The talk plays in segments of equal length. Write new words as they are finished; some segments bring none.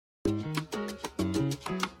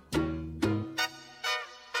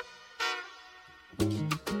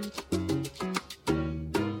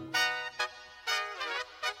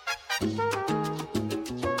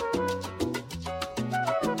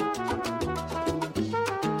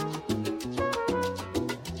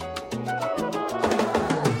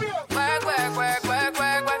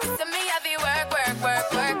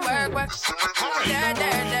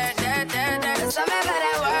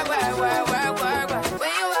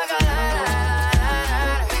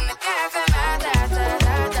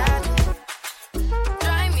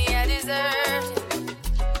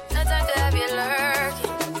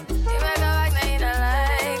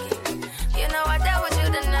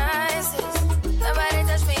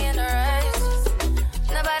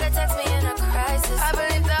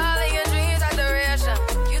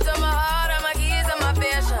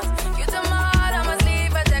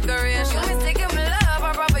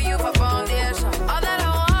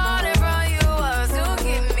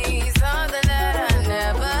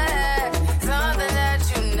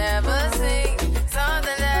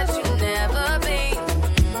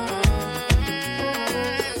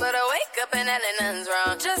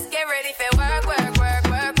get ready for work, work, work,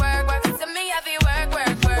 work, work, work. To me, I feel work,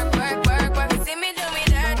 work, work, work, work, work. See me do me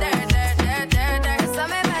dirt, dirt, dirt, dirt, dirt, dirt. So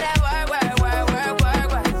me better work, work, work, work, work,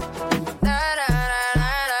 work. Da da da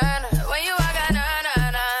da da da. When you walk out, na na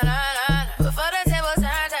na na na. Before the table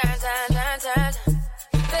turn, turn, turn, turn, turn.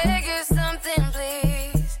 Beg you something,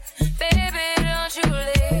 please, baby, don't you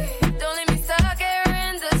leave. Don't leave me stuck here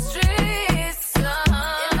in the streets.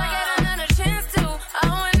 If I get another chance to, I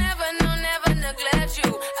would never, no, never neglect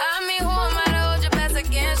you. I mean, who am I to hold your best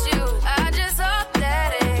against you? I just hope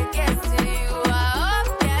that it gets to you. I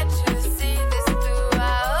hope that you see this through. I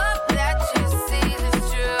hope that you see this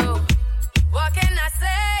true. What can I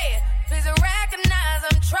say? Please recognize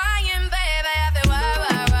I'm trying, baby. I feel wah,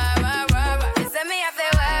 wah, wah, wah, wah, wah. You send me, I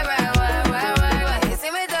feel wah, wah, wah, wah, wah, wah. You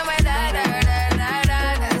see me do my da, da, da, da, da,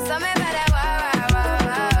 da. So me better wah, wah, wah,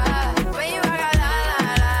 wah, wah. When you walk out, la, la,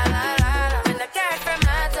 la, la, la, la. And the cat from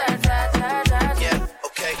my ta, ta, ta, ta. Yeah,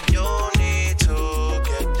 okay, you need to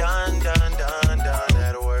get done, done, done, done.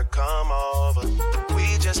 Let work come over.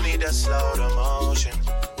 We just need to slow the motion.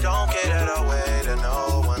 Don't get out of way to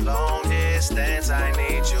no one. Long distance, I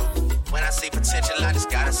need you. When I see potential, I just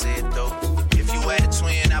gotta see it through. If you had a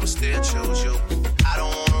twin, I would still choose you. I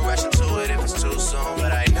don't wanna rush into it if it's too soon,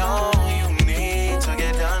 but I know you need to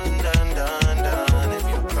get done, done, done, done. If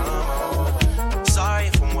you come over, sorry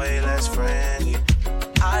if I'm way less friendly.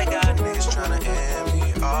 I got niggas tryna end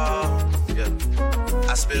me. Oh, yeah.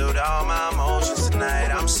 I spilled all my emotions tonight.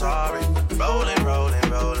 I'm sorry. Rolling, rolling,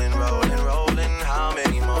 rolling, rolling, rolling. How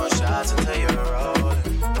many more shots until you're rolling?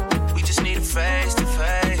 We just need a face to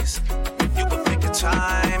face. You could pick a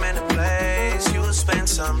time and a place. You'll spend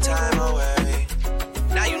some time away.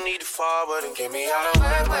 Now you need to forward and get me out of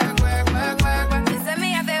Work, work, work, work, work, work. You send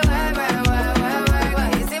me, I feel work, work, work, work, work,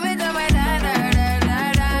 work. You see me do my da, da, da,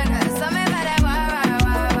 da, da, da. So me better wah, wah,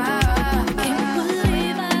 wah, wah, wah. Can't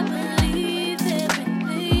believe I believed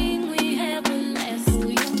everything we ever last. So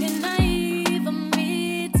young and naive of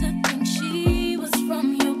me to think she was from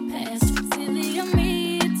your past. Silly of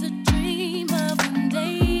me to dream of one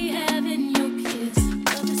day having your kiss.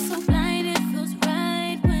 Love is so blind, it feels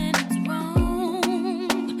right when it's wrong.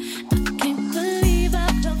 I can't believe I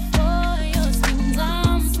fell for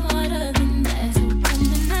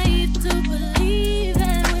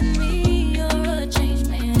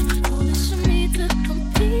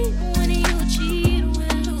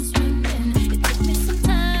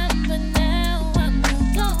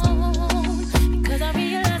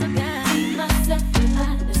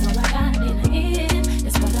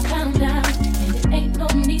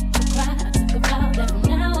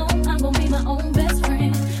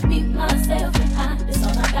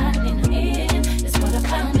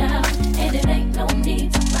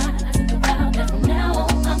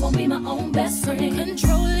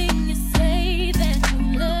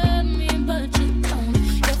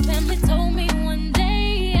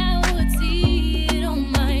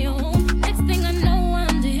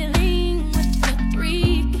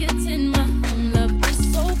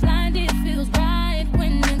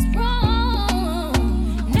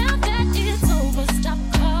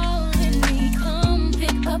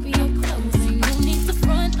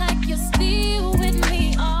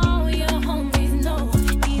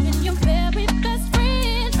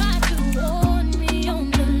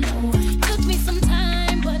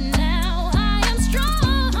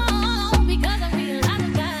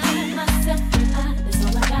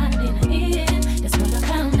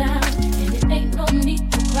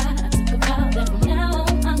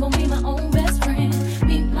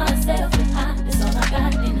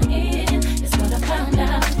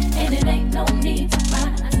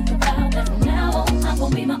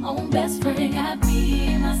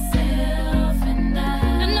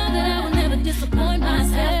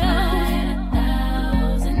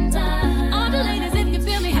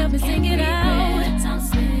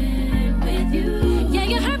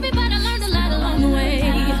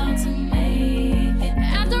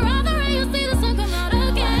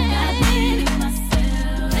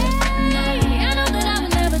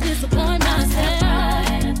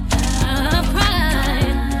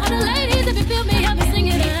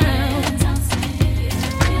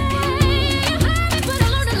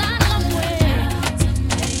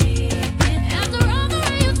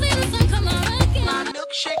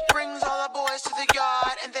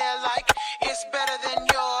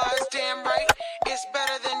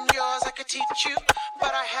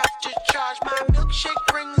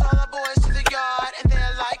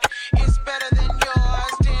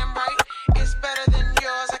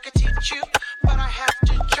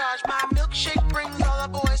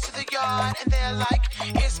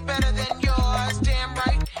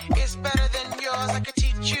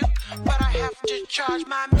to charge.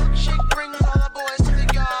 My milkshake brings all the boys to the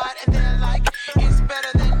yard, and they're like, it's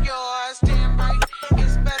better than yours. Damn right,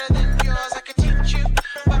 it's better than yours. I could teach you,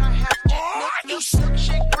 but I have to.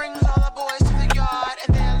 Milkshake brings all the boys to the yard,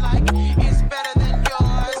 and they're like, it's better than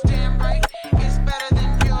yours. Damn right, it's better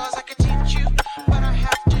than yours. I could teach you, but I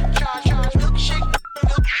have to charge. Milkshake,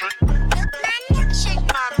 milkshake, milkshake,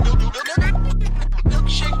 my milkshake, my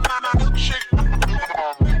milkshake,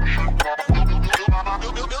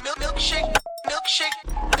 milkshake, milkshake,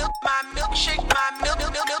 milk, my milkshake, my milk,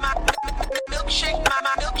 my milkshake, my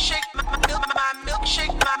milkshake, my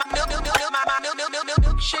milkshake, my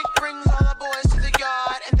milkshake brings all the boys to the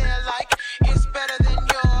yard, and they're like, it's better than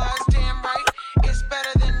yours. Damn right, it's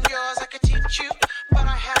better than yours. I could teach you, but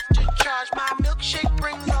I have to charge. My milkshake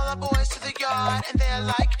brings all the boys to the yard, and they're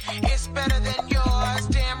like, it's better than yours.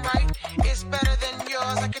 Damn right, it's better than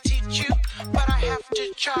yours. I could teach you, but I have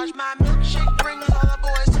to charge. My milkshake brings all the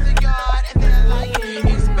boys to the yard, and they're like,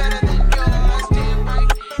 it's better than yours. Damn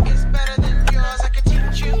right, it's better than yours. I could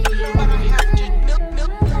teach you, but I have to.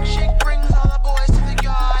 Milkshake brings all the boys to the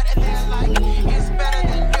yard, and they're like, it's better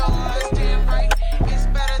than yours. Damn right, it's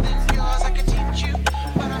better than yours. I could teach you,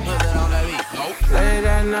 but I have to. Late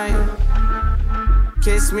at night,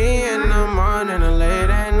 kiss me in the morning or late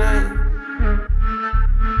at night.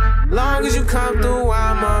 Long as you come through,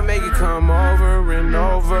 I'ma make you come over and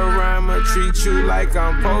over. I'ma treat you like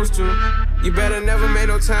I'm supposed to. You better never make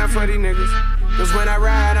no time for these niggas. Cause when I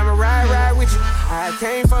ride, I'ma ride with you. I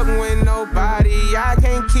can't fucking with nobody. I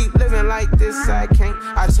can't keep living like this, I can't.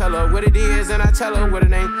 I tell her what it is and I tell her what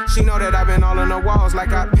it ain't. She know that I've been all on the walls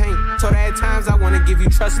like I paint. Told her at times I wanna give you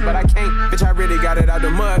trust, but I can't. Bitch, I really got it out the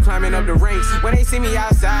mud, climbing up the ranks. When they see me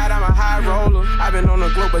outside, I'm a high roller. I've been on a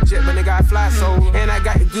global jet, but nigga, I fly solo. And I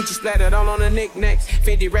got the Gucci splattered all on the knickknacks.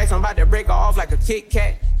 50 racks, I'm about to break her off like a Kit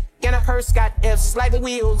Kat. And a hearse got F's, slight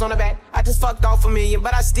wheels on the back. I just fucked off $1 million,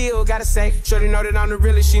 but I still gotta say, shorty know that I'm the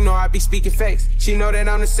realest, she know I be speaking facts. She know that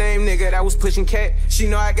I'm the same nigga that was pushing cat. She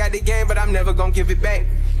know I got the game, but I'm never gonna give it back.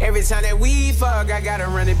 Every time that we fuck, I gotta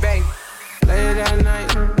run it back. Late at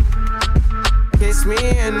night, kiss me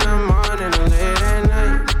in the morning or late at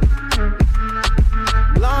night.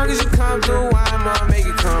 Long as you come through, I'ma make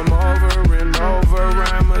it come over and over.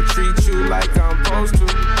 I'ma treat you like I'm supposed to.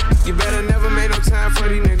 You better never make no time for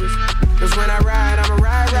these niggas. Cause when I ride, I'ma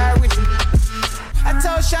ride with you. I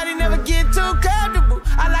told Shawty never get too comfortable.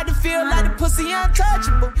 I like to feel like the pussy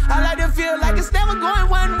untouchable. I like to feel like it's never going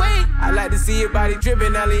one way. I like to see your body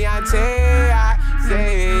dripping Eliante. I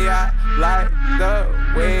say I like the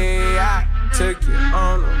way I took you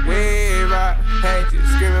on a wave. I had you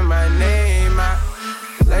screaming my name out.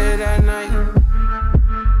 Late at night,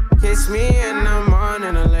 kiss me in the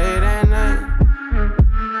morning or late at night.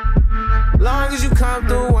 Long as you come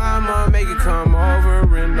through, I'ma make it come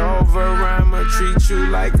over and over. I'ma treat you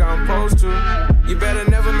like I'm supposed to. You better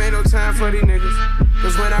never make no time for these niggas.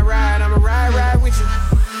 Cause when I ride, I'ma ride with you.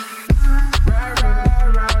 Ride,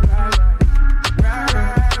 ride, ride, ride, ride. Ride,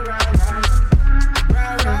 ride, ride, ride.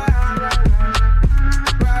 Ride, ride, ride, ride.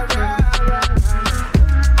 Ride, ride, ride, ride.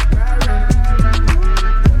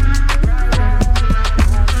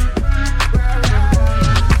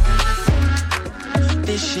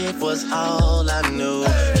 This shit was all I knew.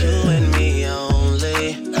 You and me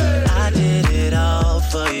only. I did it all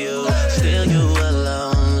for you. Still you were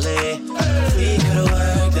lonely. We could've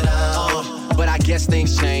worked it out. But I guess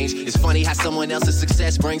things change. It's funny how someone else's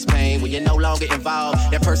success brings pain. When you're no longer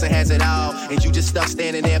involved, that person has it all, and you just stuck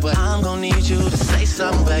standing there. But I'm gon' need you to say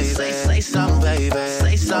something, baby. Say something, baby.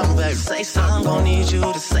 Say something, baby. Say something. I'm gon' need you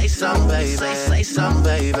to say something, baby. Say something,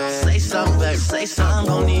 baby. Say something, baby. Say something. I'm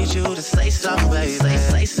gon' need you to say something, baby.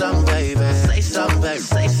 Say something, baby. Say something, baby.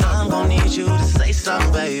 Say something. I'm gon' need you to say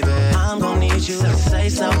something, baby. I'm gon' need you to say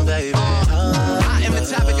something, baby. I am the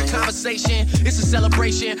topic of conversation. It's a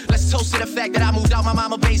celebration. Let's toast to the fact that I moved out my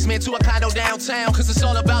mama basement to a condo downtown. Cause it's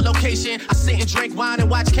all about location. I sit and drink wine and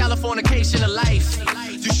watch Californication of life.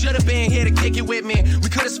 You should have been here to kick it with me. We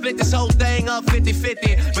could have split this whole thing up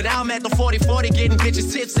 50-50. But now I'm at the 40-40 getting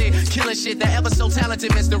bitches tipsy. Killing shit, that ever so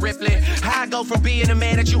talented Mr. Ripley. How I go from being the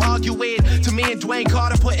man that you argue with to me and Dwayne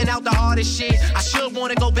Carter putting out the hardest shit. I should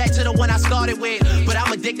wanna go back to the one I started with. But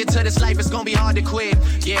I'm addicted to this life, it's gonna be hard to quit.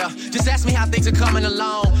 Yeah, just ask me how things are coming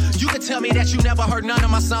along. You can tell me that you never heard none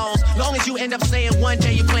of my songs. Long as you end up saying one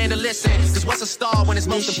day you plan to listen. Cause what's a star when its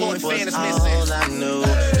most important fan is missing? All I knew,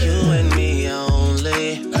 you and me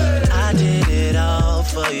only. I did it all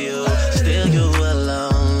for you. Still you were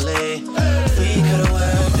lonely. We could've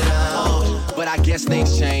worked it out. But I guess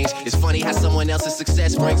things change. It's funny how someone else's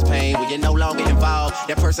success brings pain. When you're no longer involved,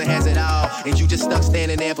 that person has it all, and you just stuck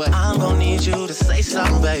standing there. But I'm gon' need you to say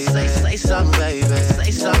something, baby. Say something, baby.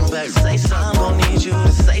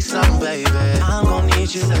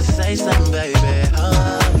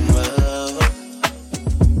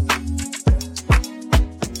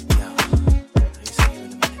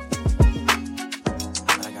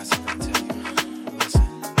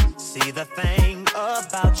 See, the thing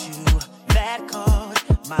about you that caught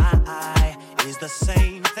my eye is the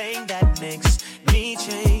same thing that makes me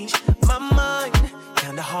change my mind.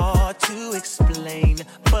 Kinda hard to explain,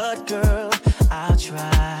 but girl, I'll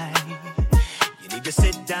try. You need to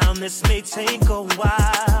sit down, this may take a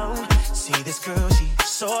while. See, this girl, she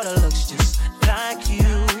sorta looks just like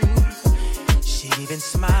you. She even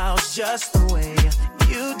smiles just the way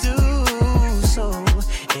you do. So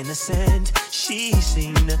innocent she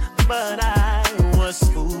seemed, but I was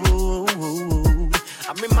fooled.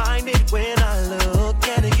 I'm reminded when I look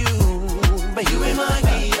at you, but you remind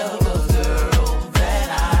me of a girl that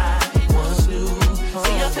I once knew.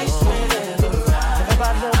 See your face whenever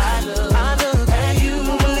I look at you.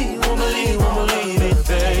 Won't believe it,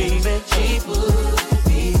 baby. She put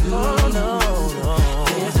me through. Oh no.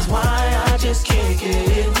 This is why I just can't get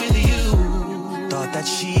it with you. Thought that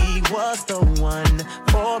she was the one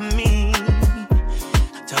for me,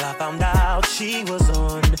 till I found out she was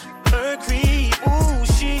on her creep. Ooh,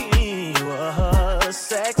 she was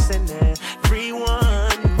sexing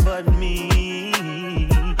everyone but me.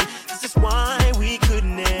 This is why we could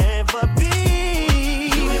never be.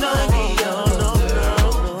 You remind me of the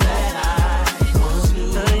girl that I once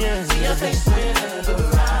knew. See your face whenever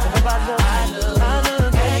I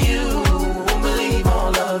look at you. Won't believe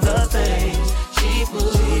all of the things she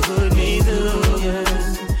put me through.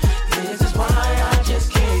 This is why I just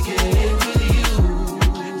can't get it with you.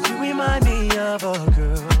 You remind me of a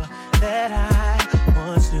girl that I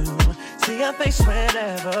once knew. See your face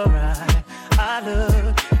whenever I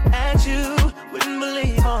look at you. Wouldn't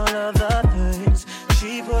believe all of the things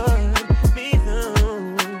she put me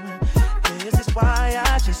through. This is why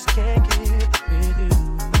I just can't get with you.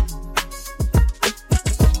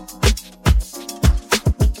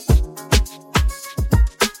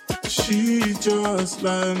 She just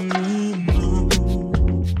let me know,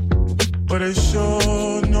 but it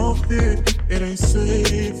sure no fit. It ain't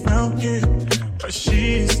safe out here, but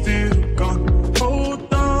she's still gone.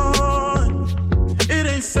 Hold on, it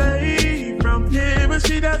ain't safe from here, but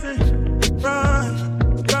she doesn't run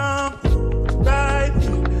from right.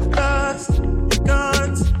 Lust,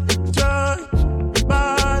 guns, drug,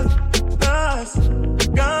 violence,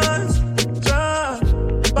 guns, drug,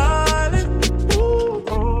 violence. Ooh,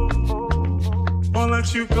 won't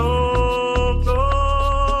let you go, go,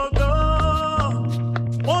 go.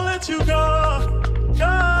 Won't let you go,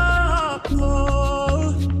 go, go,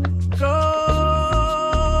 go.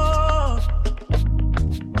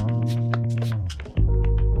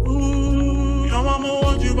 Ooh, your mama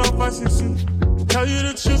warned you about fussing soon. Tell you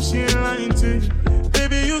the truth, she ain't lying to you.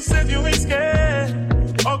 Baby, you said you ain't scared.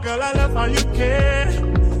 Oh, girl, I love how you care.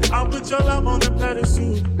 I'll put your love on the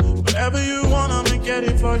pedestal. Whatever you want, I'ma get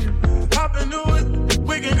it for you. Hop into it,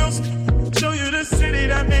 we can go show you the city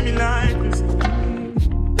that made me like this.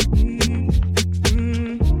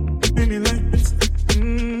 Made me like this.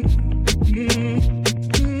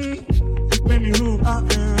 Made me who I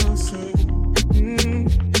am, say.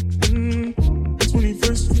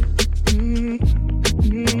 21st Street.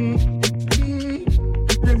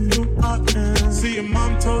 Made me who I am. See, your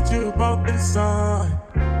mom told you about this side.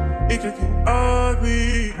 It could get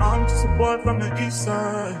ugly. I'm just a boy from the east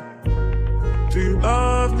side. Do you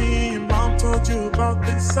love me? Your mom told you about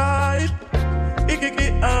this side. It could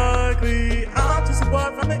get ugly. I'm just a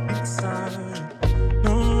boy from the east side.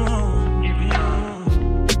 No, no.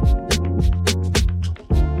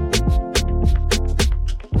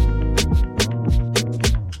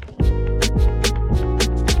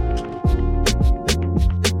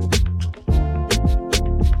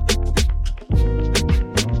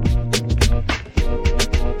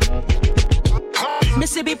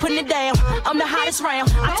 Mississippi putting it down. I'm the hottest round.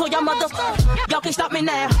 I told y'all mother, y'all can't stop me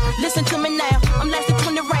now. Listen to me now. I'm lasting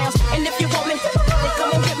 20 rounds. And if you want me, then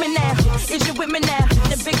come and get me now. Is you with me now?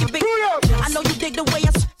 The biggie big. I know you dig the way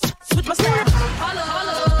I switch my style.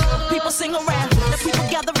 People sing around. The people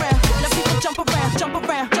gather round. The people jump around, jump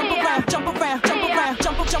around, jump around, jump around, jump around,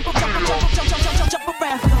 jump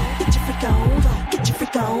around. Get your freak on, get your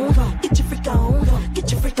freak on, get your freak on, get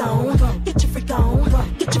your freak on, get your freak on,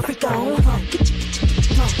 get your freak on, get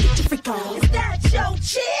your freak on. Is that your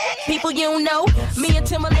chick? People you don't know, me and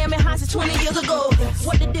Timberland been high since 20 years ago.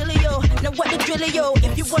 What the dealio? Now what the drillio?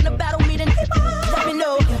 If you wanna battle me, then let me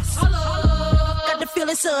know. Got the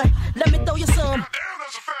feeling, son. Let me throw you some.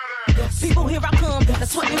 People, here I come.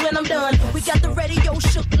 That's what me when I'm done. We got the radio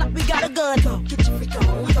shook like we got a gun. Get your freak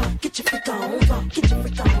on, get your freak on, get your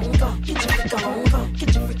freak on, get your freak on,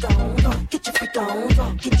 get your freak on, get your freak on, get your freak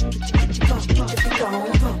on, get your freak on,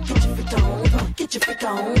 get your freak on, get your freak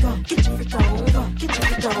on, get your freak on, get your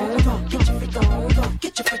freak on, get your freak on,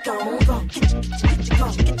 get your freak on.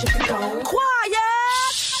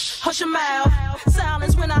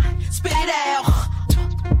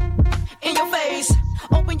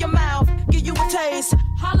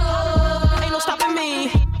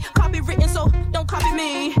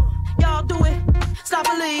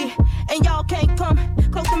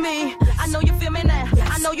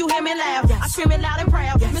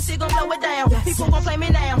 slow it down. People gon' play me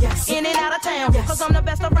now, in and out of town, cause I'm the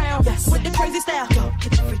best around, with the crazy style.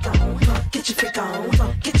 Get your freak on, get your freak on,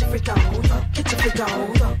 get your freak on, get your freak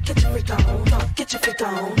on, get your freak on, get your freak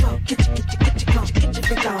on, get your freak on, get your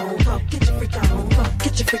freak on, get your freak on,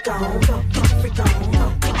 get your freak on, get your freak on, get your freak on,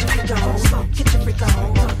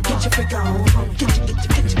 get your freak on, get your freak on,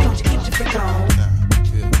 get your freak on.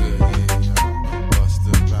 Feel good, yeah, yo. Bust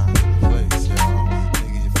around the place, yo.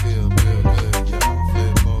 Nigga, you feel real good, yo.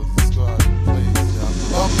 Flip Moses squad in place, yo.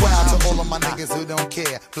 Buck wild to all of my niggas who don't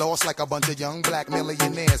care. Floss like a bunch of young black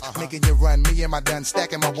millionaires. Making you run, me and my done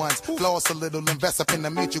stacking my ones. Floss a little, invest up in the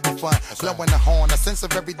mutual fund. Blowing the horn, a sense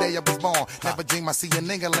of every day I was born. Never dream I see a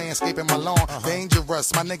nigga landscaping my lawn.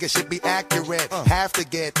 Dangerous, my nigga should be accurate. Have to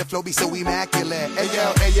get the flow be so immaculate.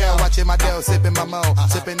 Hey yo, watching my dough, sipping my mo.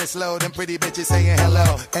 Sipping it slow, them pretty bitches saying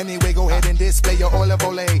hello. Anyway, go ahead and display your olive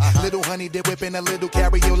olay. Little honey dip whipping a little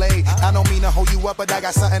cabriolet. I don't mean to hold you up, but I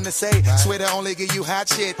got something to say. Swear to only give you hot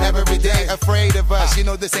shit every day. Afraid of us, you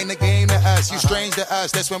know this ain't a game to us. You strange to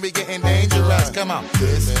us, that's when we getting dangerous. Come on.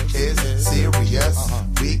 This is serious.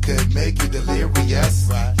 We could make you delirious.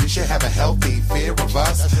 You should have a healthy fear of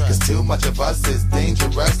us, cause too much of us is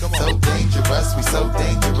dangerous. So dangerous, we so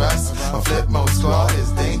dangerous. My flip mode squad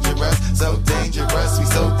is dangerous. So dangerous, we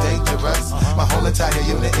so dangerous. My whole entire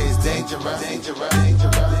unit is dangerous. Dangerous, dangerous,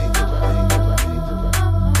 dangerous.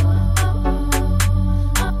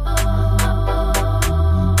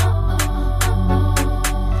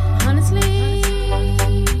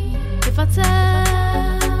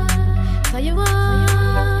 Tell you what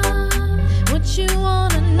you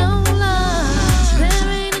wanna know, love. There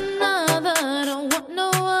ain't another, don't want no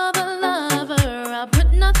other lover. I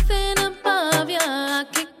put nothing above ya, I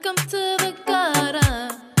kick 'em to the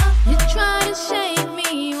gutter. You try to shake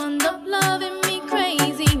me, wound up loving me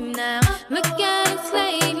crazy now. Look at us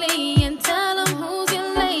lately and tell 'em who's your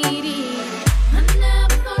lady. I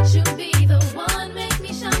never thought you'd be the one, make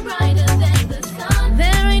me shine brighter than the sun.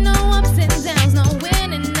 There ain't no ups and downs, no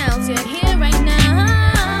winning outs, you're here right now.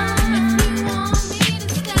 If you want me to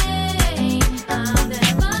stay, I'll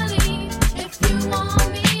never leave. If you want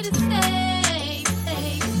me to stay, stay,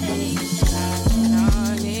 stay. I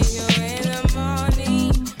need you in the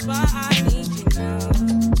morning, but I need you now.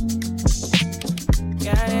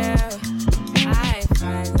 Yeah, I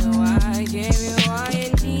finally why I gave you all you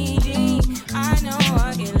needed. I know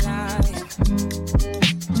what you like.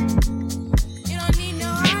 You don't need no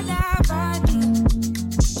other body.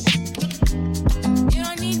 You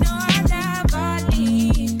don't need no other body.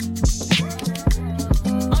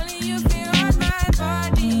 Only you feel on my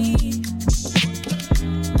body.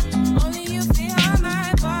 Only you feel on my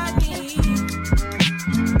body.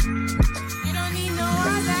 You don't need no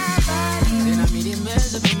other body. Then I made it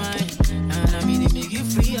mess up your mind, and I made it make you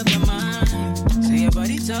free up your mind. Say your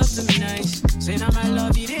body talk to me nice. Say now my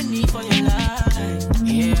love you didn't need for your life.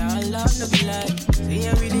 Yeah, our love no be like. Say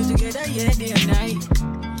yeah, we live together, yeah, day and night.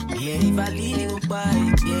 Yeah, if I leave you by,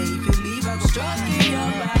 yeah, if you leave, I'm stroking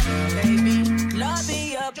your body, baby. Loving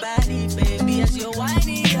your body, baby, as you're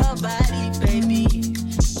whining your body, baby.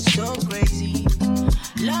 So crazy.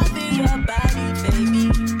 Loving your body, baby.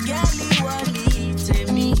 Girl, you want me to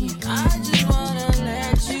me. I just wanna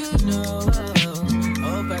let you know.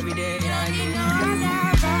 Hope every day I You don't need no other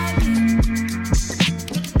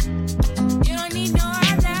body. You don't need no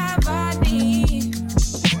other body.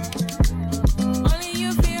 Only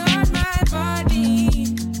you feel on my body.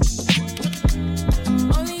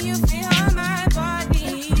 Only you feel on my body.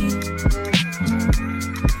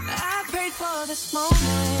 I prayed for this moment.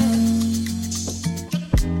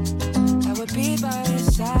 I would be by your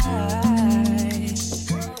side.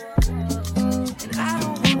 And I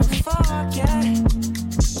don't wanna forget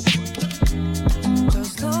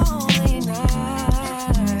those lonely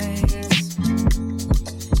nights.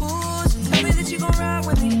 Ooh, so tell me that you gon' ride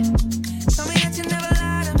with me. Tell me that you never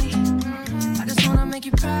lie to me. I just wanna make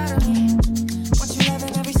you proud of me. Want you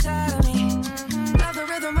loving every side of me. Love the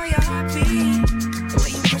rhythm of your heartbeat. The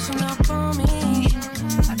way you pushing up on me.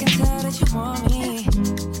 I can tell that you want me.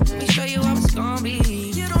 Let me show you how it's gon' be.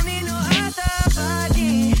 You don't need no other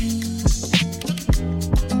body.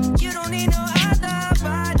 You don't need no other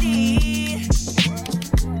body.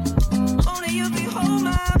 Only you can hold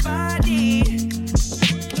my body.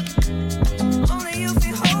 Only you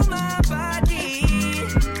can hold my body.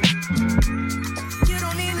 You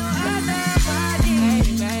don't need no other body. Hey,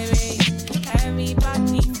 baby,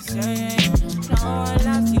 everybody the same. No one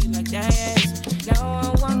loves you like that. No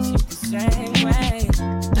one wants you the same way.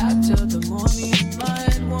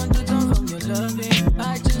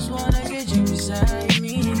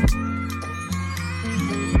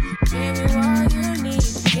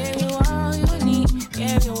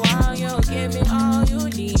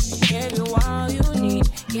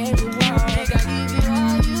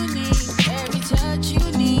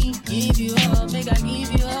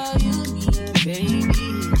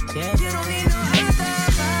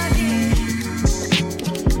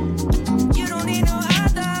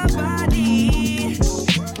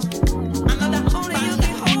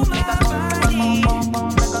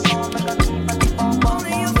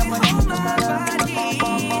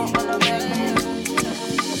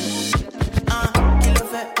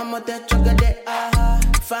 te chocolate,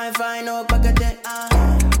 fine, no paquete,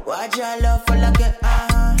 watch your love for like it,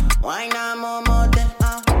 why not more,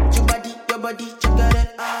 your body,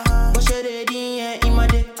 chocolate, push it in my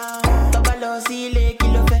day, tabalo si le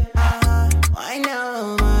kilo fe, why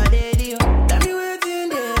now, my daddy, tell me what's in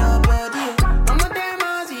there, body, I'm a damn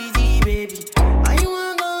easy, baby, and you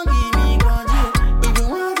want gon' give me control, if you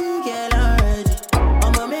want to get already,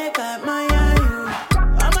 I'ma make up my eye,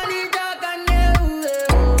 I'ma need talk and you,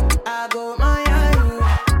 I go my eye,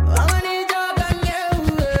 I'ma need talk and you,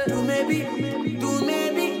 do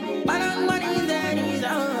maybe, but I'm money that is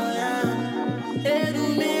on, yeah, do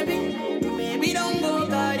maybe, don't go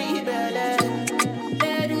carry belly,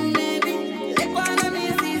 do maybe, let go of me,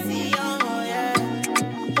 see, oh, yeah,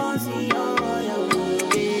 bossy, oh, yeah,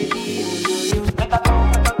 baby, you, make up,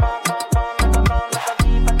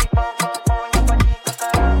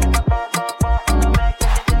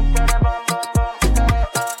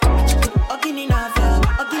 Ogini na feel,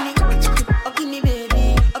 Ogini baby,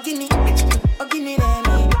 Ogini let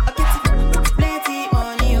me, plenty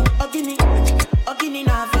money, Ogini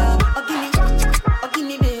na feel,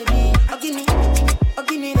 Ogini baby, Ogini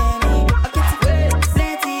let me,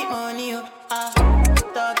 plenty money,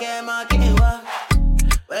 talk ma kewa,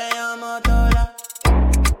 where your motola,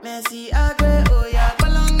 Messi agbe oya,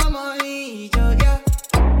 palanga money ijoya,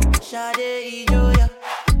 Shade ijoya,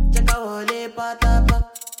 cheka wole patapa.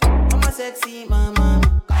 I'm a sexy mama,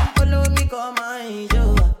 come follow me, come my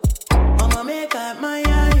joa. I'ma make up my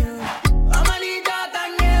eye, I'ma need talk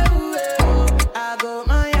and you, I go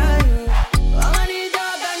my eye, I'ma need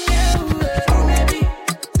talk and you,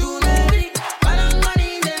 do maybe, but I'm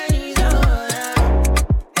money that is on,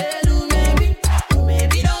 do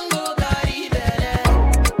maybe, don't go carry belly,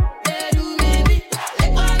 do maybe, let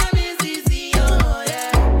go of me, see, oh,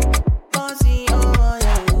 yeah, bossy, oh,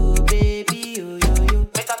 yeah, oh, baby, oh, you,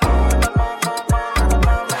 make up.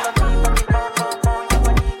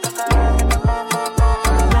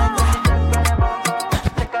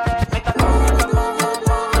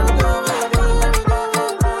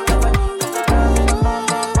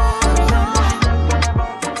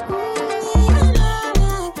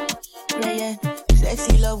 Yeah,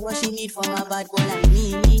 sexy love what she need from my bad boy like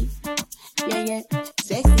me. Yeah,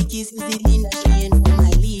 sexy kiss is the thing that she ain't for my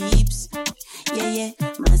lips. Yeah,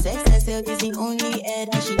 my sex herself is the only air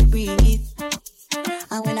that she breathes.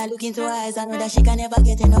 And when I look into her eyes, I know that she can never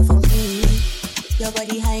get enough of me. Your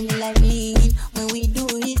body high me like lean. When we do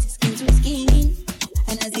it, skin to skin.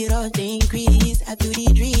 And as the rush they increase, I feel the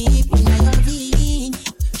drip in my vein.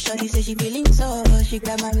 Shorty say she feeling so, she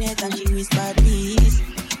grab my neck and she whisper please.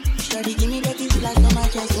 Shorty give me the kiss like so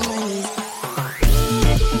much chest to my knees.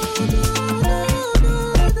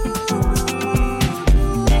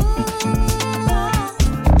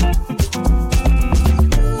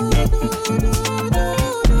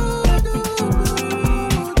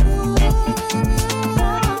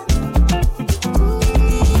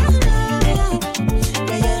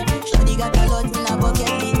 Shorty got a lot in her bucket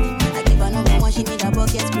list. I give her number one, she need a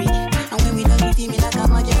bucket spray. And when we don't meet me like a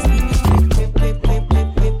majesty.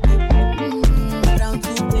 Brown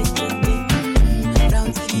to brown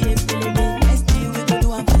to next day we go do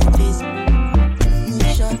one for the place.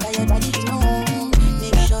 Make sure that your daddy know.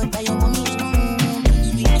 Make sure that your mommy know.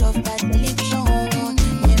 Switch off that television.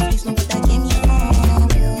 Netflix know what I came here for.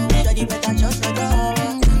 Shorty better shut the door.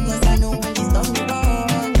 Cause I know when this stuff me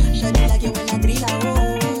gone. Shorty like you when I drill a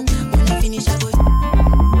hole. When I finish I go.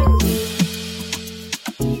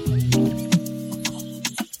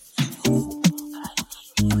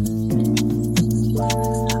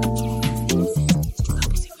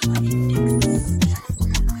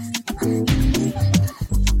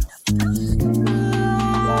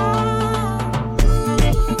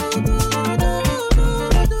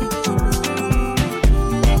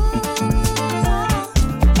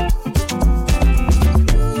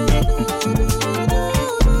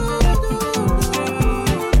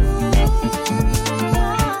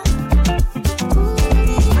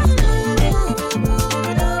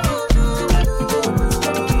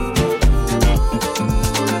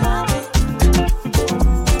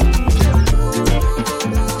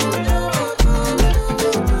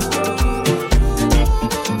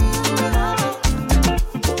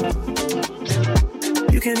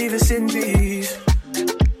 You can't even sit in peace,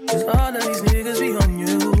 cause all of these niggas be on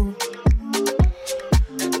you.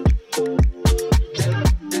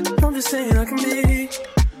 I'm just saying I can be,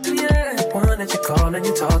 yeah, one that you call and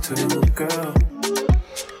you talk to, girl.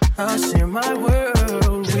 I'll share my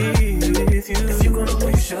world with you. If you're gonna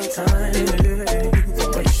waste your time,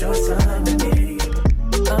 waste your time with me.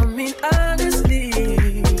 I mean honestly,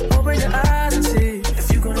 open your eyes and see.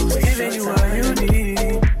 If you're gonna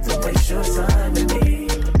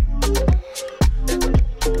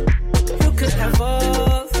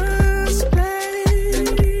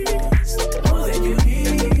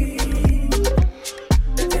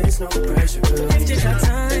pressure. If you got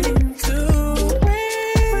time to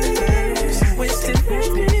waste it with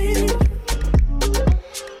me.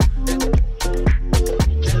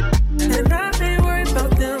 And I ain't worried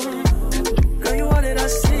about them. Girl, you all that I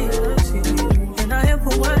see. And I am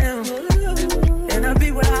who I am. And I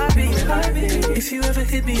be what I be. If you ever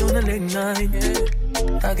hit me on a late night,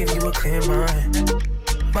 I'll give you a clear mind.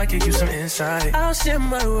 Might give you some insight. I'll share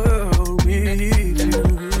my world with you.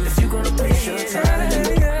 If you're gonna waste your time,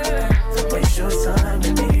 so waste your time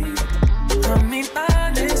with me. I mean,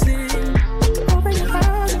 honestly, open your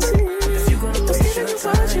eyes and see. If you're gonna waste your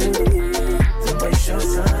time with me, so waste your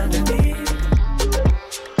time with me.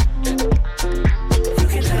 You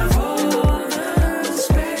can have all the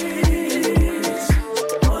space,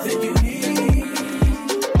 more than you need.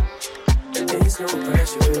 There's no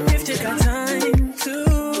pressure. If you got time to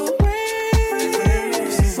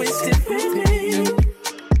waste it with me.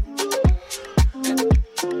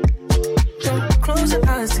 Don't close your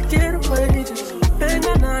eyes to get away. Just bang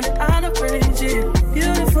my line and I'll arrange it.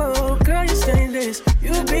 Beautiful, girl, you're stainless.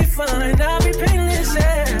 You'll be fine, I'll be painless,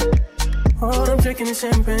 yeah. All I'm drinking is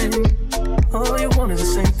champagne. All you want is the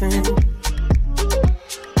same thing.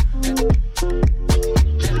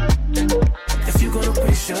 If you're gonna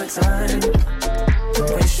waste your time,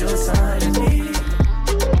 don't waste your time with me.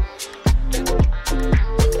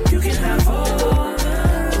 You can have all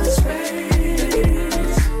the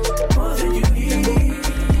space, more than you need.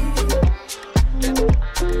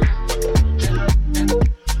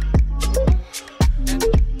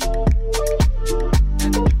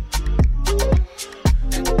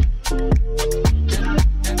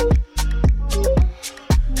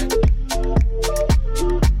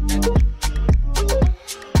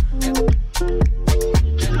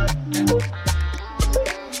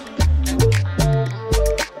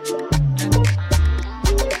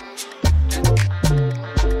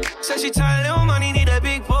 Said she tired, little money, need a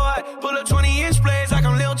big boy. Pull up 20-inch blades like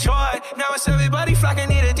I'm Lil Troy. Now it's everybody flocking,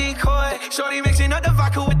 need a decoy. Shorty mixing up the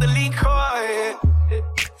vodka with the liquor.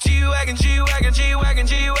 G-Wagon, G-Wagon, G-Wagon,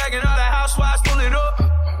 G-Wagon. All the housewives pull it up.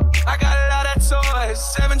 I got a lot of toys.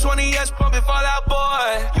 720S pumping Fallout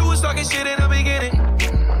Boy. You was talking shit in the beginning.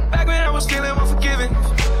 Back when I was feeling unforgiving.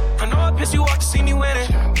 I know I pissed you off to see me winning.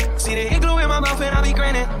 See the ink glue in my mouth and I be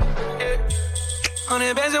grinning.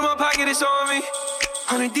 100 bands in my pocket, it's on me.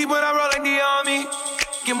 100 deep when I roll like the army.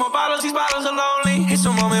 Get more bottles, these bottles are lonely. It's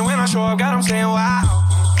a moment when I show up, God, I'm saying wow.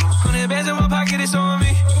 100 bands in my pocket, it's on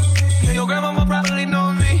me. Yeah, your grandma will probably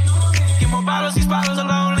know me. Get more bottles, these bottles are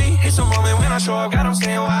lonely. It's a moment when I show up, God, I'm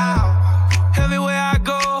saying wow. Everywhere I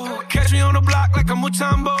go, catch me on the block like a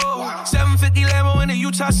Mutombo. 750 Lambo in the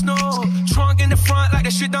Utah snow. Trunk in the front like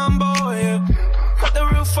a shit Dumbo, yeah. Cut the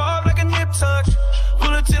roof off like a nip tuck.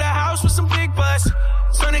 Pull up to the house with some big butts.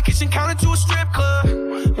 Turn the kitchen counter to a strip club.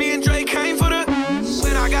 Me and Drake came for the.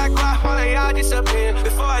 When I got guap, all of y'all disappear.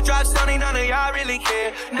 Before I dropped Stoney, none of y'all really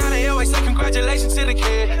care. Now they always say congratulations to the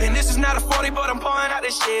kid. And this is not a 40, but I'm pouring out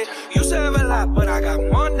this shit. Used to have a lot, but I got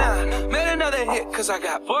more now. Made another hit, cause I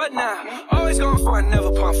got bored now. Always going for it,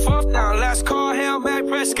 never pump fourth down. Last call, Hail Mary,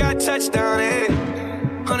 Prescott, touchdown, eh.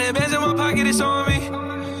 100 bands in my pocket, it's on me.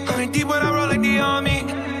 100 deep when I roll like the army.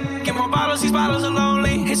 Get more bottles, these bottles are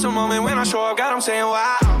lonely. It's a moment when I show up, God, I'm saying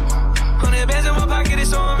wow. 100 bands in my pocket,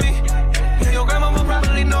 it's on me. Yeah, your grandma will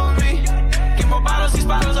probably know me. Get more bottles, these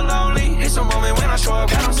bottles are lonely. It's a moment when I show up,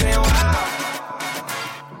 God, I'm saying wow.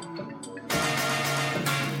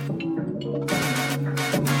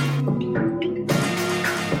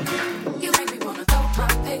 You make me wanna throw my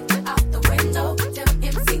paper out the window. Tell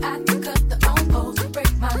MC I can cut the phone poles.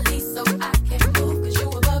 Break my lease so I can move. Cause you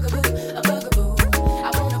a bugaboo, a bugaboo. I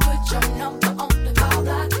wanna put your number on the call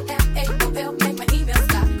block. F-A-O-L, make my email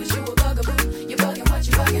stop. Cause you a bugaboo. You bugging what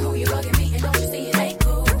you bugging, who you bugging me. And don't you see it ain't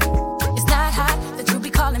cool. It's not hot that you be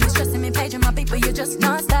calling me, stressing me, paging my people. You're just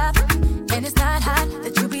non-stop. And it's not hot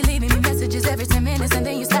that you be leaving me messages every 10 minutes and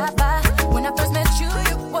then you stop by. When I first met you,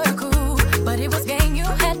 you were cool. But it was game, you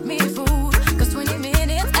had me fooled. Cause 20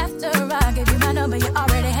 minutes after I gave you my number, you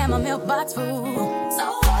already had my mailbox full.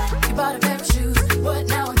 So what? You bought a pair of shoes. What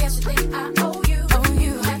now? I guess you think I owe you. Oh,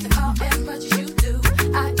 you have to call as much as you do.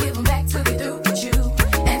 I give them back till you through with you.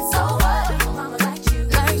 And so what? My mama likes you.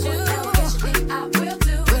 Like you. Now I guess you think I will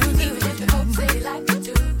do. Even if the folks say they like you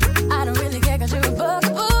too. I don't really care cause you're a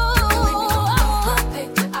bugaboo.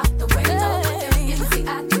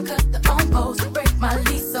 My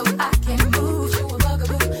lease so I can move. You a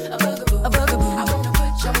bugaboo, a bugaboo, a bugaboo. I wanna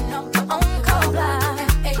put your number on call block.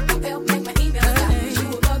 F-A-O-L, make my email stop.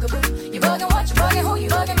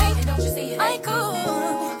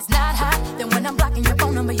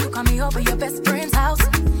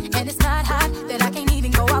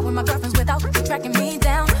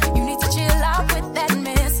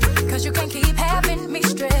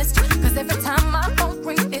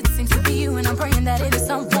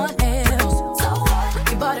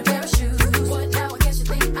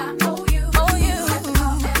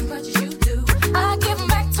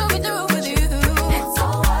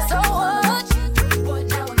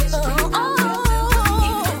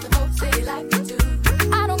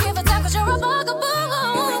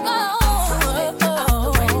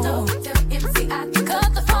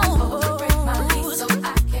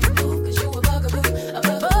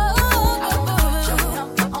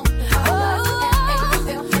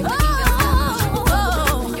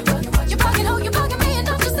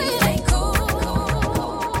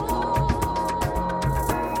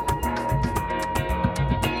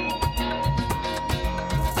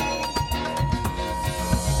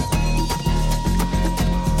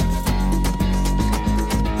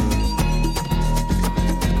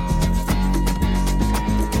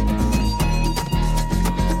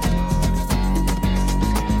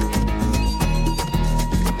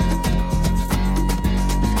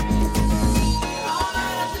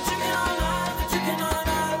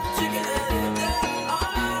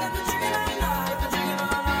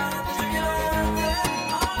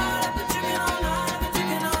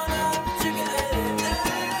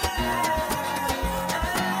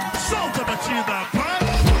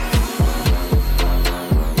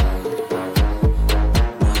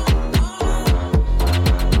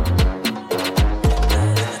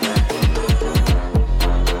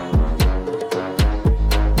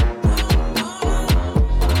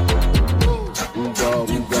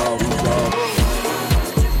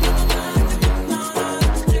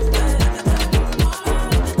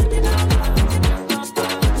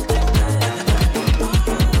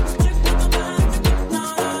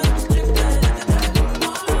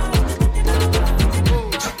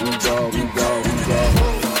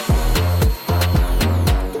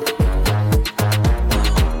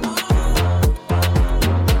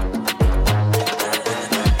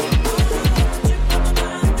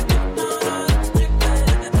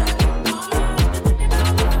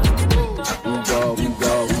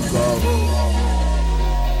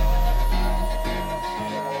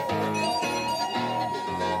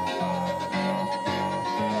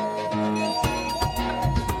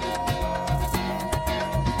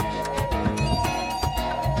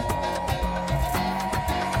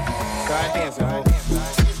 Start dancing, ho.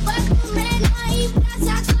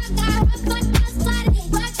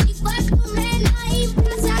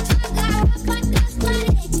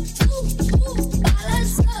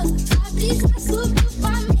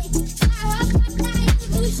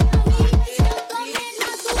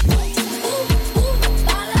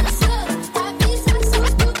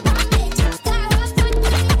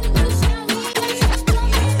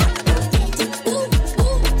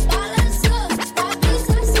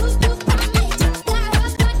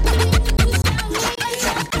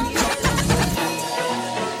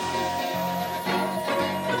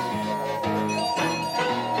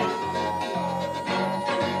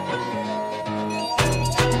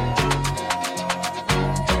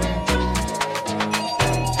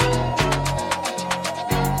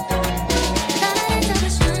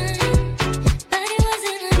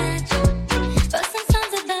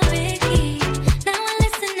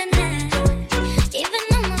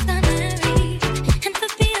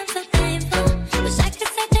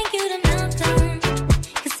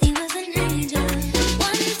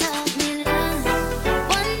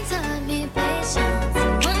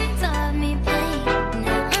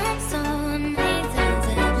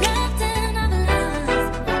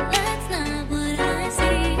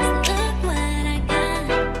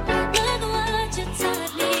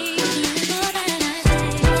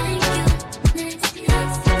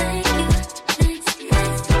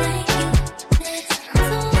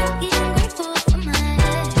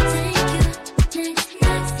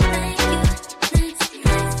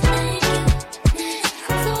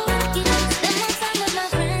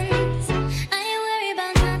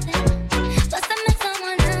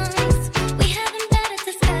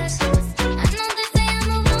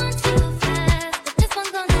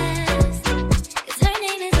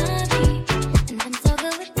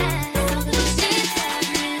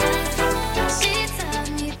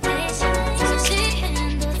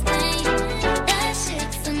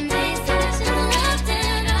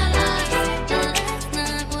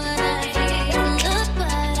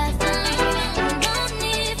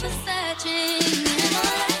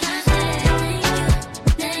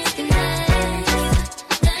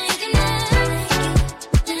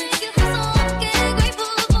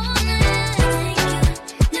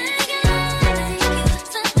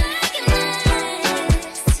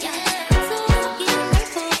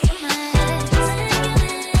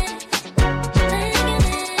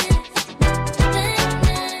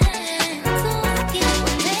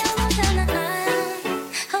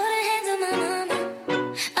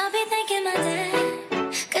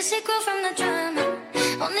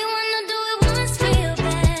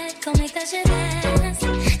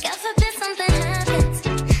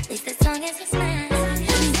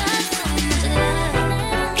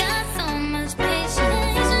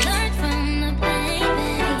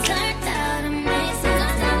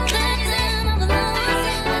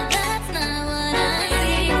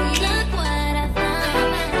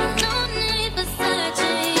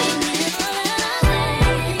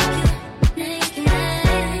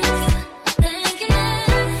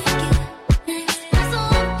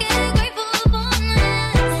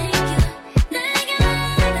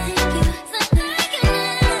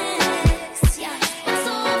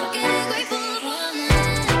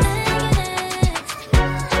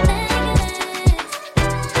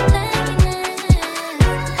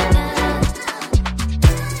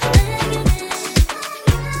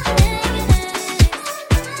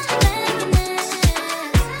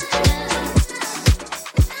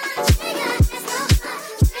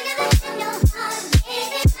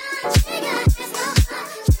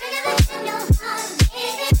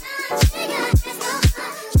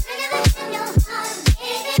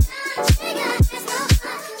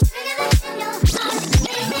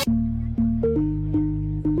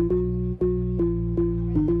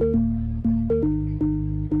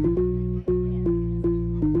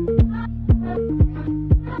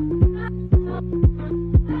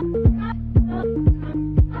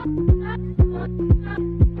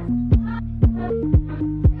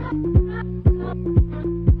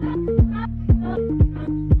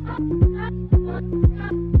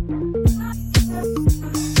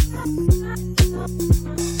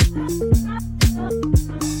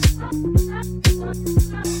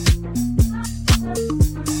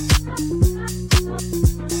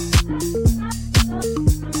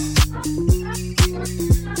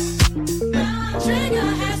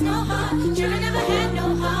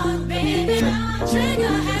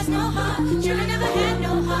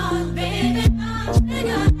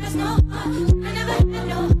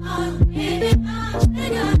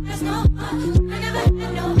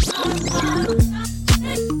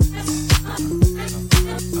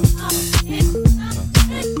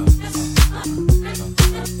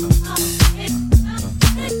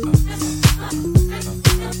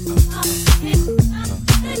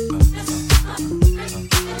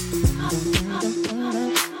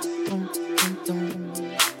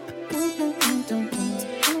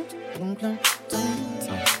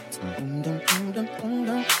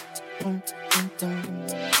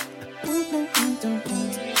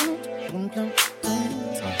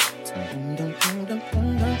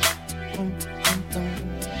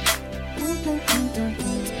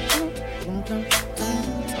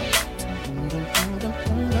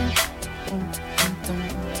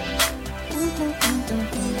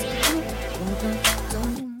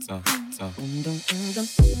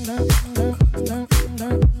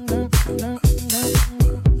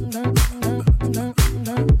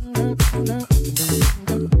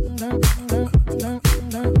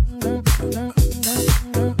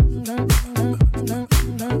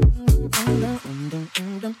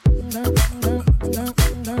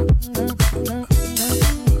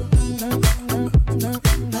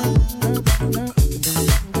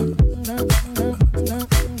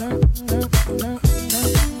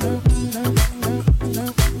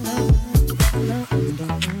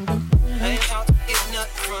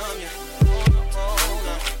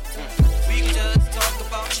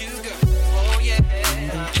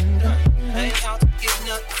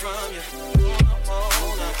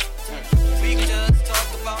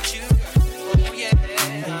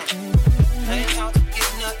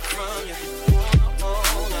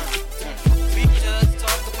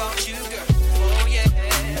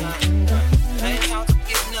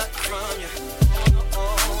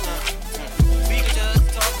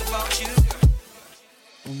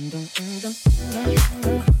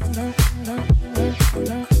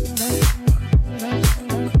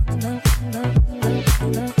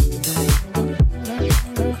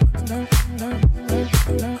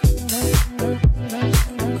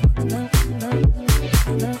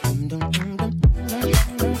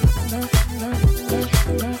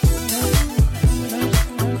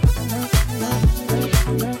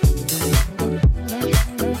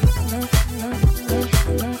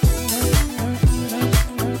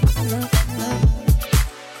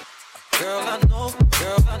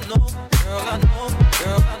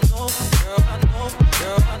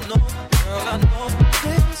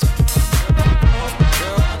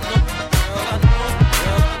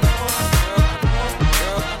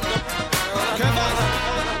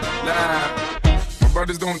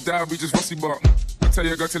 Don't die, we just rusty bark. I tell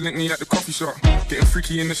your girl to link me at the coffee shop. Getting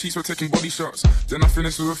freaky in the sheets, we're taking body shots. Then I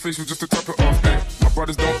finish with a facial just to top it off. Hey, my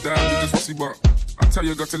brothers don't die, we just rusty bark. I tell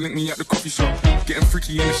your girl to link me at the coffee shop. Getting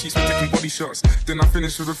freaky in the sheets, we're taking body shots. Then I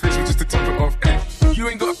finish with a facial just to top it off. Hey, you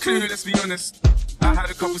ain't got a clue, let's be honest. I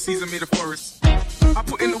had a couple seasons, made a forest. I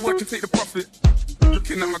put in the work and take the profit.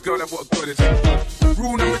 Looking at my girl like what a goddess.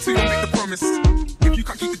 Rule number 2, don't make the promise. If you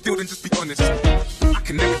can't keep the deal, then just be honest. I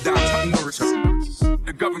can never die, I'm Norris.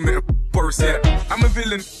 The government Boris, yeah. I'm a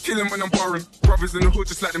villain, killing when I'm barring. Brothers in the hood,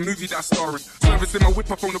 just like the movie that I'm starring. Servicing my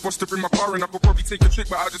whip up on the bus to bring my car in. I could probably take a trick,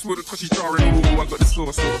 but I just wouldn't cause she's jarring. Ooh, I got the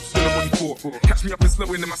sauce, still a body port. Catch me up and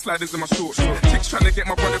slowing in my sliders and my shorts. Chicks trying to get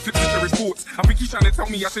my brother flips into reports. I think he's trying to tell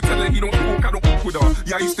me I should tell her he don't talk, I don't walk with her.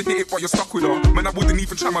 Yeah, I used to hit it, but you're stuck with her. Man, I wouldn't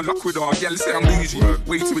even try my luck with her. Yeah, let's say I'm bougie,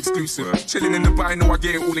 way too exclusive. Chilling in the bar, I know I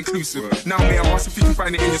get it all inclusive. Now, may I ask if you can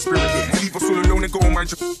find it in your spirit? Leave us all alone and go and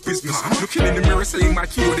mind your business. Looking in the mirror, saying my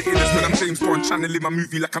key or the illness. When I'm James Bond, trying to live my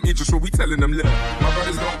movie like I'm Idris, what we telling them, look. My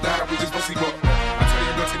brothers don't die, we just bossy got. I tell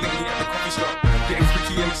you, girl to link me at the coffee shop. Getting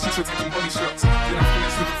freaky in the streets, we're taking body shots. Then I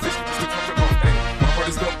finish with a fish, just to top it off. Hey, my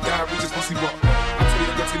brothers don't die, we just bossy got. I tell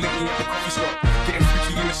you, girl to link me at the coffee shop. Getting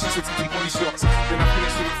freaky in the streets, we're taking body shots. Then I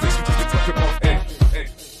finish with a fish, just to top it off. Hey, hey,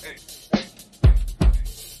 hey.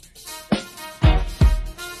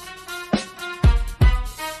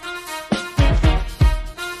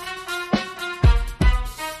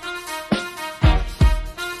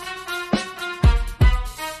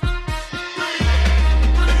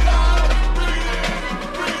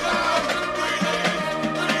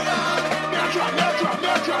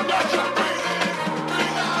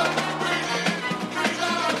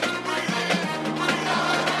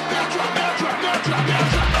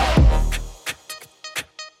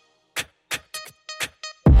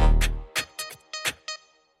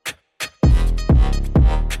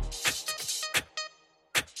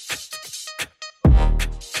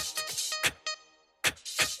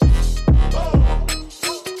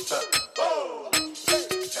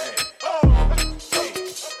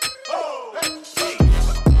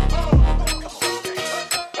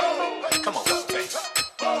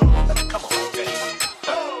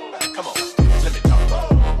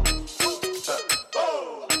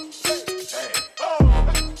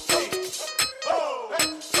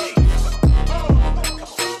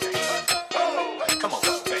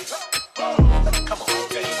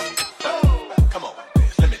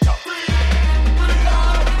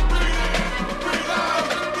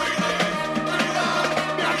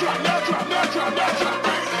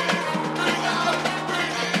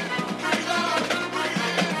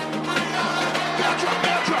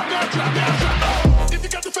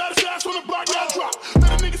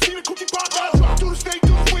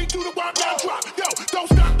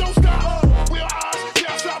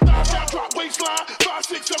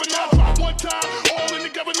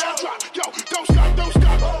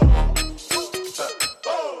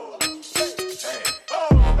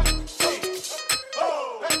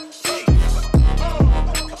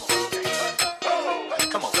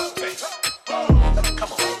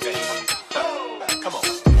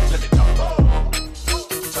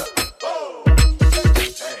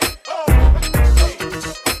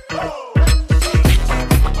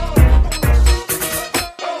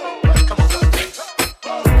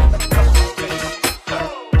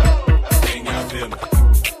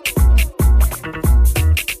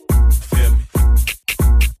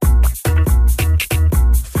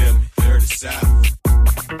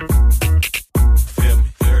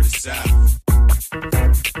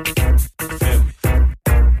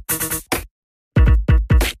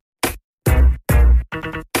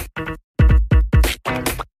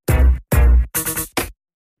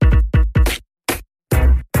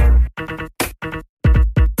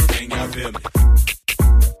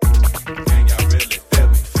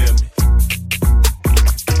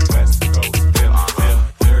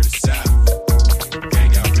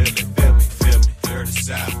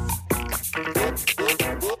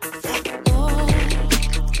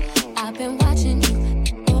 been watching you.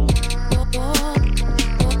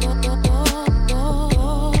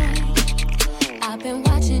 I've been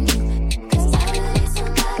watching you. 'Cause I really need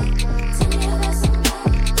somebody. Tell me if that's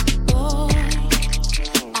somebody.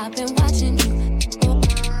 I've been watching you.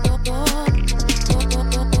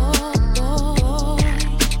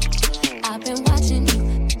 I've been watching you.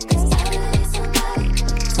 'Cause I really need somebody.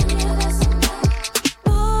 Tell me if that's somebody.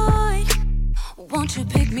 Boy, won't you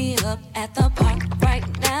pick me up at the park right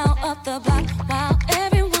now, up the block, while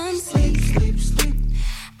everyone sleeps?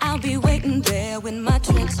 I'll be waiting there with my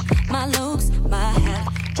tricks, my looks, my hat,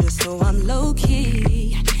 just so I'm low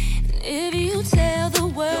key. If you tell the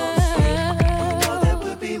world, that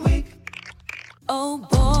would be weak. Oh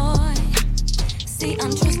boy, see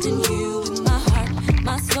I'm trusting you with my heart,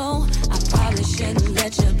 my soul. I probably shouldn't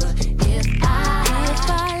let you, but if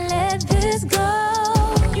I let this go,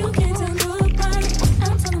 you can't tell nobody.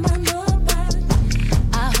 I'm telling my nobody.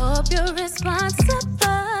 I hope you're responsible.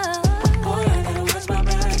 Boy, I gotta watch my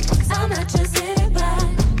back. I'm not just anybody.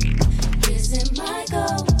 Is it my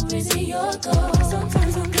goal? Is it your goal?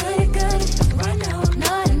 Sometimes I'm good at good. Right now I'm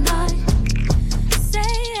not.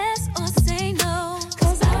 Say yes or say no.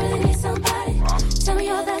 'Cause I really need somebody. Tell me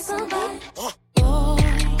you're that somebody. Oh,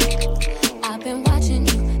 I've been watching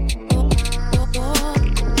you.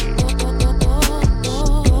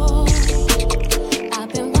 I've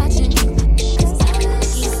been watching you. 'Cause I really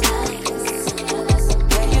need somebody.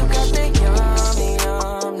 Yeah, you got the yummy,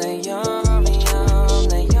 the yummy,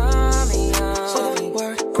 the yummy, Say the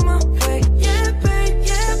word on my way. Yeah, babe,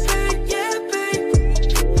 yeah, babe, yeah, babe.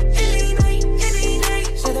 Any night.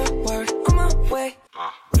 Say the word on my way.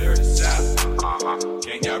 Dirty South,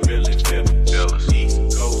 can y'all really feel me? Feel us. East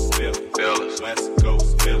Coast feel me. Feel us. West Coast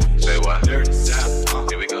feel me. Say what? Dirty South,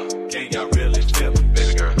 here we go. Can y'all really feel me?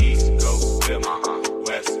 Baby girl. East Coast feel me.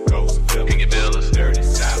 West Coast feel me. Can you feel us? Dirty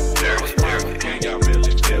South, dirty. Can y'all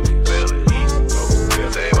really feel me? Feel it. East Coast feel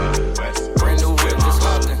me. Say what? West Coast. Brand new whip, just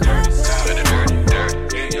hopped in. Dirty South, dirty.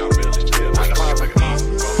 Can y'all really feel me? East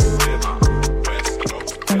Coast feel me. West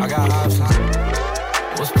Coast. I got options.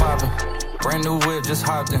 What's poppin'? Brand new whip, just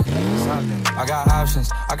hopped in. I got options.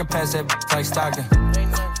 I can pass that like Stockton.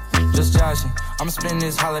 Just joshing. I'ma spend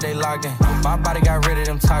this holiday locked in. My body got rid of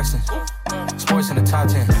them toxins. Sports in the top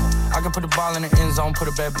 10. I can put the ball in the end zone, put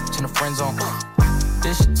a bad bitch in the friend zone.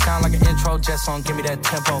 This shit sound like an intro jet song, give me that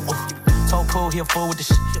tempo. Told Pool he a fool with the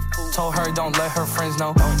shit. Told her don't let her friends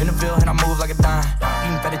know. In the Ville and I move like a dime.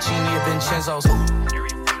 Eating fettuccine at Vincenzo's.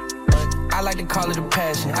 I like to call it a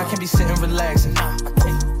passion. I can be sitting relaxing.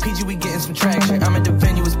 PG, we getting some traction. I'm at the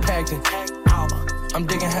venue, it's packed in. I'm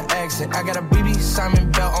digging her accent. I got a BB Simon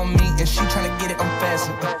belt on me, and she tryna get it, I'm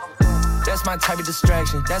fastened. That's my type of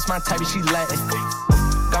distraction. That's my type of she Latin.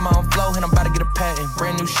 Got my own flow, and I'm about to get a patent.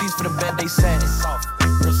 Brand new sheets for the bed, they satin.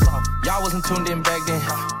 Y'all wasn't tuned in back then.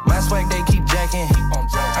 My swag, they keep jacking.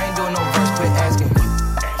 I ain't doing no verse, quit asking.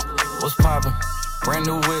 What's poppin'? Brand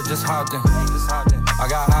new whip, just hopped in. I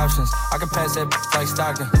got options. I can pass that like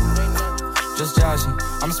Stockton. Just joshing.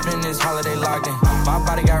 I'ma spend this holiday locked in. My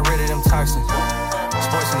body got rid of them toxins.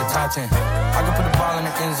 Sports in the top 10. I can put the ball in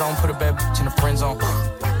the end zone, put a bad bitch in the friend zone.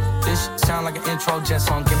 This shit sound like an intro jet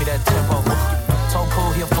song, give me that tempo. Told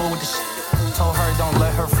Pool he a fool with the shit. Told her don't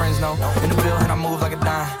let her friends know. In the Ville and I move like a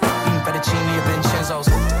dime. Eating fettuccine at Vincenzo's.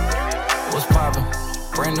 What's poppin'?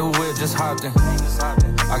 Brand new whip, just hopped in.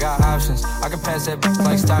 I got options. I can pass that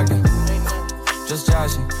like Stockton. Just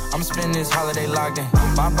joshing. I'ma spend this holiday locked in.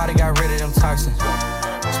 My body got rid of them toxins.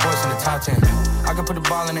 Sports in the top 10. I can put the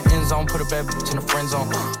ball in the end zone, put a bad bitch in the friend zone.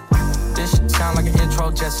 This shit sound like an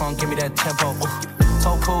intro jet song, give me that tempo.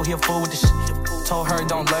 Told Pool he a fool with the shit. Told her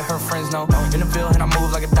don't let her friends know. In the Ville and I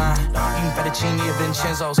move like a dime. Eating fettuccine at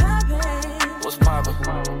Vincenzo's. What's poppin'?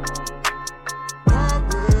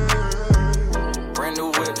 Brand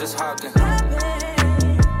new whip, just hopped in.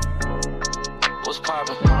 What's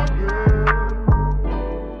poppin'?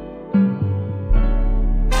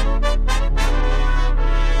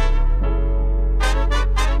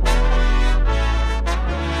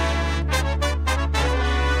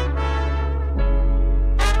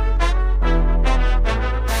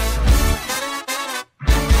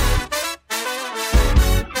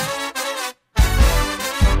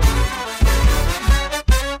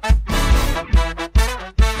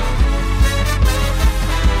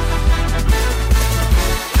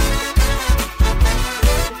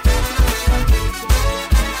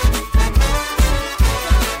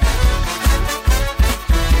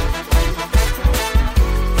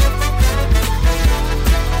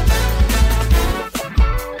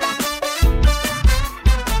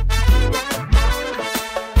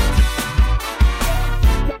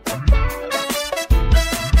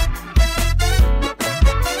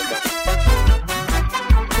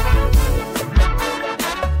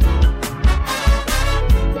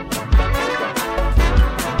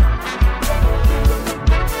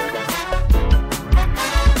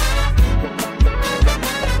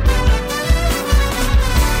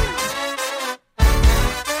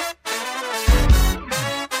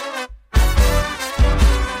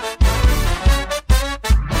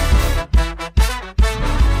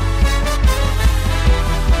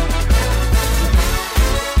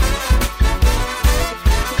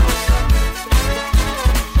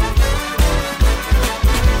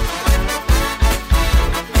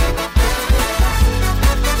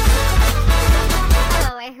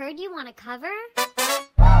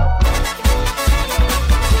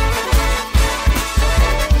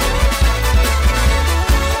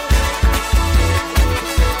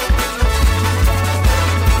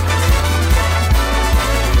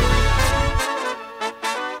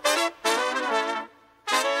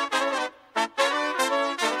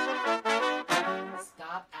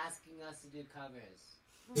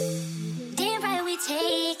 Damn right we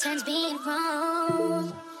take turns being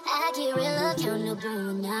wrong. I get real accountable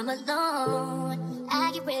when I'm alone.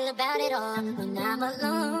 I get real about it all when I'm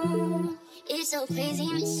alone. It's so crazy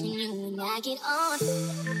missing you when I get on.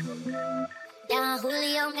 Down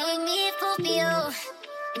Julio make me fulfill.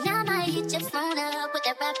 And I might hit your phone up with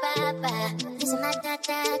that ba-ba-ba. Listen my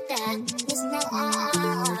da-da-da. Listen that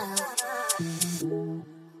ah.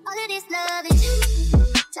 All of this love is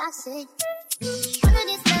toxic. All of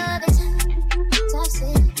this love is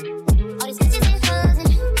toxic. All these bitches and hugs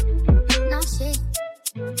and no shit.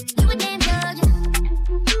 You a damn drug,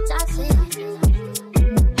 toxic.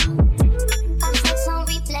 I'm sex on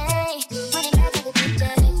replay. Running back like a DJ.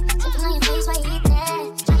 Something on your face while you eat that.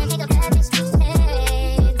 Trying to make a bad bitch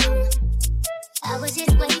mistake. I was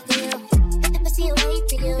just waiting for you. Let the pussy away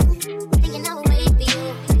for you. Thinking I would wait for you.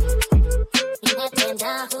 And that damn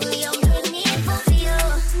down Julio made me for you.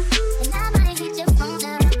 And I might hit your phone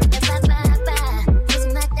up with the ba-ba-ba.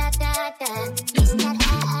 Listen my da-da-da. Listen that ah.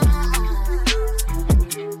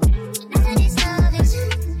 All of this love is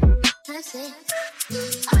toxic.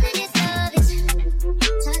 All of this love is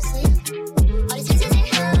toxic. All these bitches and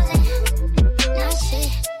hoes and no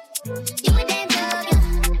shit. You a damn drug,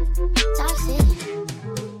 toxic.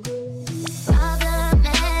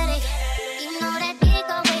 Problematic. You know that dick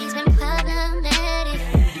always been problematic.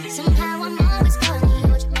 Somehow I'm always calling you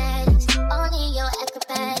dramatic. Only your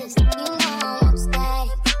acrobatics. You know I won't stay.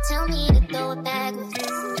 Tell me to throw it backwards.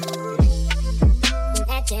 And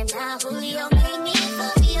that damn now Julio made me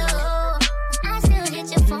for you. I still hit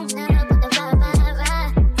your phone now with the ba-ba-ba.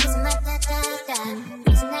 Listen my da-da-da.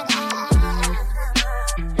 Listen that ah.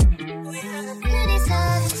 All of this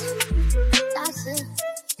love is toxic.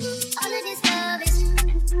 All of this love is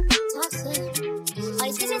toxic. All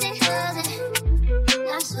these bitches and hugs and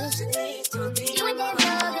no shit. You a damn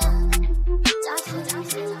drug, toxic.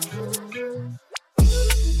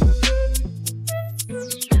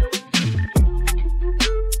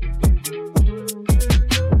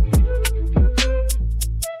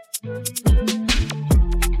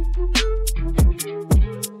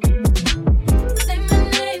 Say my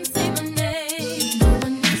name, say my name. No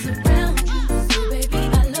one else around you. So baby,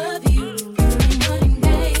 I love you. You ain't running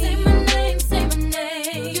game. Say my name, say my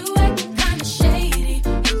name. You acting kinda shady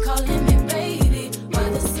and calling me baby. Why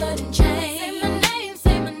the sudden change? Say my name,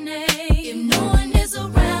 say my name. If no one is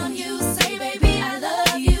around you, say baby, I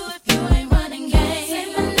love you. If you ain't running game. Say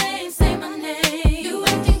my name, say my name. You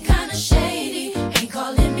acting kinda shady and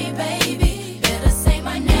calling me baby. Better say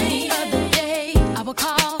my name. The other day I would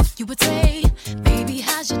call, you would say, baby,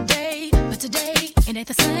 how's your day? But today it ain't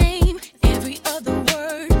the same. Every other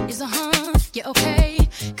word is a yeah, okay.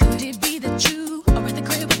 Could it be that you are at the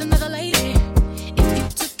crib with another lady? If you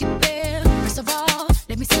took it there, first of all,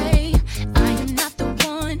 let me say, I am not the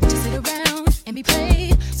one to sit around and be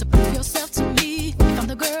played. So prove yourself to me. If I'm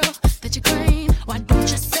the girl that you claim, why don't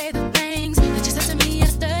you say the things that you said to me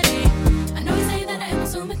yesterday? I know you say that I am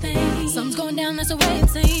assuming things. Something's going down, that's the way it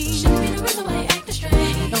seems. Shouldn't be the reason why you acting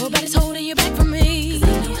strange. Nobody's holding you back from me. 'Cause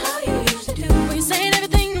I know how you used to do. When you're saying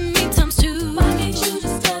everything to me times two. Why can't you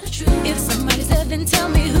just tell the truth? If somebody's there, then tell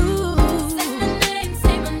me who. Say my name,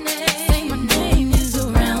 say my name. Say my name is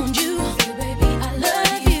around you. Say baby, I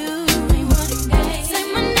love you. Ain't running game. Say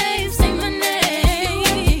my name, say my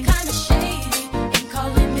name. Kinda shady and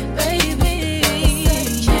calling me baby.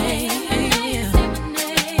 Say my name, say my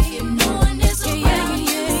name. If no one is around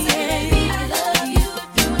you, say baby, I love you.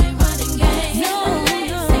 If you ain't running game. No,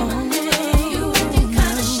 say my name. You acting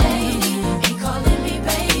kinda shady and calling me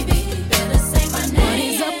baby. Better say my name. What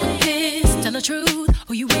is up with this? Tell the truth.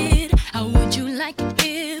 Who you with? How would you like it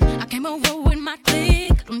if I came over with my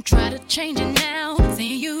clique? Don't try to change it now.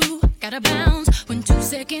 Saying you gotta bounce when 2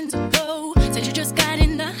 seconds ago